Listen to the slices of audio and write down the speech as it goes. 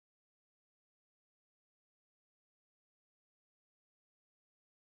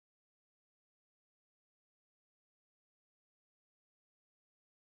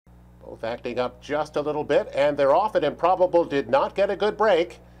both acting up just a little bit, and they're off, and Improbable did not get a good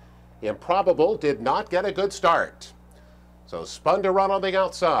break. Improbable did not get a good start. So spun to run on the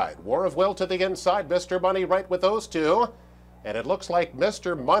outside. War of Will to the inside. Mr. Money right with those two. And it looks like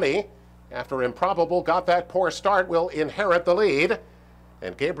Mr. Money, after Improbable got that poor start, will inherit the lead.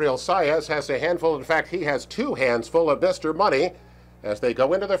 And Gabriel Saez has a handful. In fact, he has two hands full of Mr. Money as they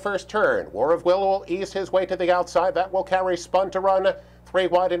go into the first turn. War of Will ease his way to the outside. That will carry Spun to Run 3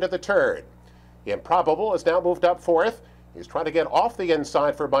 wide into the turn. Improbable has now moved up fourth. He's trying to get off the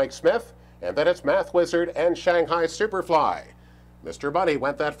inside for Mike Smith. And then it's Math Wizard and Shanghai Superfly. Mr. Money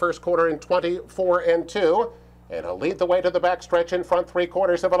went that first quarter in 24-2, and he'll lead the way to the backstretch in front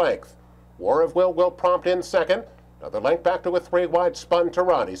 3/4 of a length. War of Will prompt in second. Another length back to a 3 wide Spun to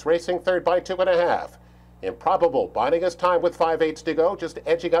Run. He's racing third by 2.5. Improbable biding his time with 5/8 to go, just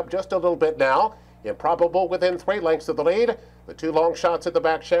edging up just a little bit now. Improbable within 3 lengths of the lead. The 2 long shots at the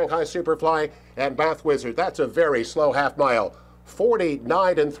back, Shanghai Superfly and Math Wizard. That's a very slow half mile.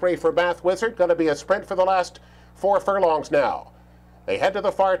 49-3 for Math Wizard. Going to be a sprint for the last 4 furlongs now. They head to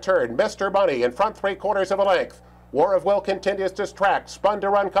the far turn. Mr. Money in front 3/4 of a length. War of Will continues to track. Spun to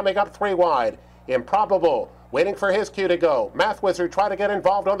Run coming up 3 wide. Improbable waiting for his cue to go. Math Wizard trying to get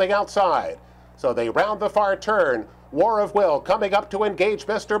involved on the outside. So they round the far turn. War of Will coming up to engage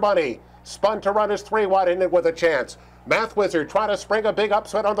Mr. Money. Spun to Run is 3 wide in it with a chance. Math Wizard trying to spring a big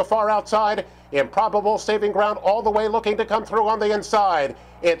upset on the far outside. Improbable saving ground all the way, looking to come through on the inside.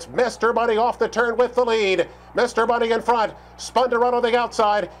 It's Mr. Money off the turn with the lead. Mr. Money in front. Spun to Run on the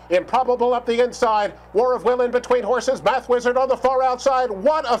outside. Improbable up the inside. War of Will in between horses. Math Wizard on the far outside.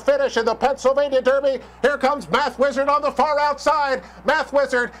 What a finish in the Pennsylvania Derby. Here comes Math Wizard on the far outside. Math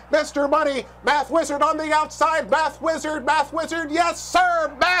Wizard, Mr. Money. Math Wizard on the outside. Math Wizard, yes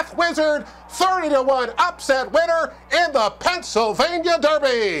sir, Math Wizard. 30-1 upset winner in the Pennsylvania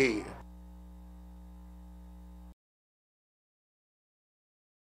Derby.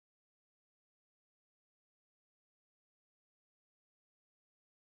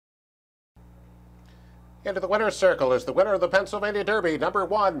 Into the winner's circle is the winner of the Pennsylvania Derby, number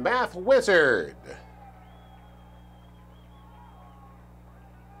 1, Math Wizard.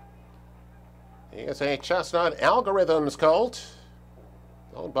 He is a Chestnut Algorithms colt,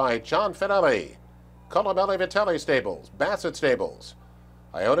 owned by John Fanelli, Collarmele Vitelli Stables, Bassett Stables,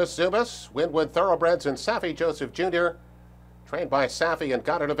 Ioannis Zoumas, Wynwood Thoroughbreds, and Saffie Joseph Jr., trained by Saffie and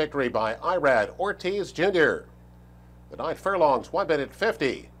got it a victory by Irad Ortiz Jr. The 9 furlongs, 1 minute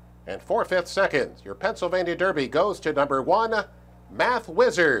 50 and 4/5 seconds. Your Pennsylvania Derby goes to number 1, Math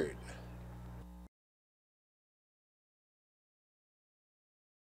Wizard.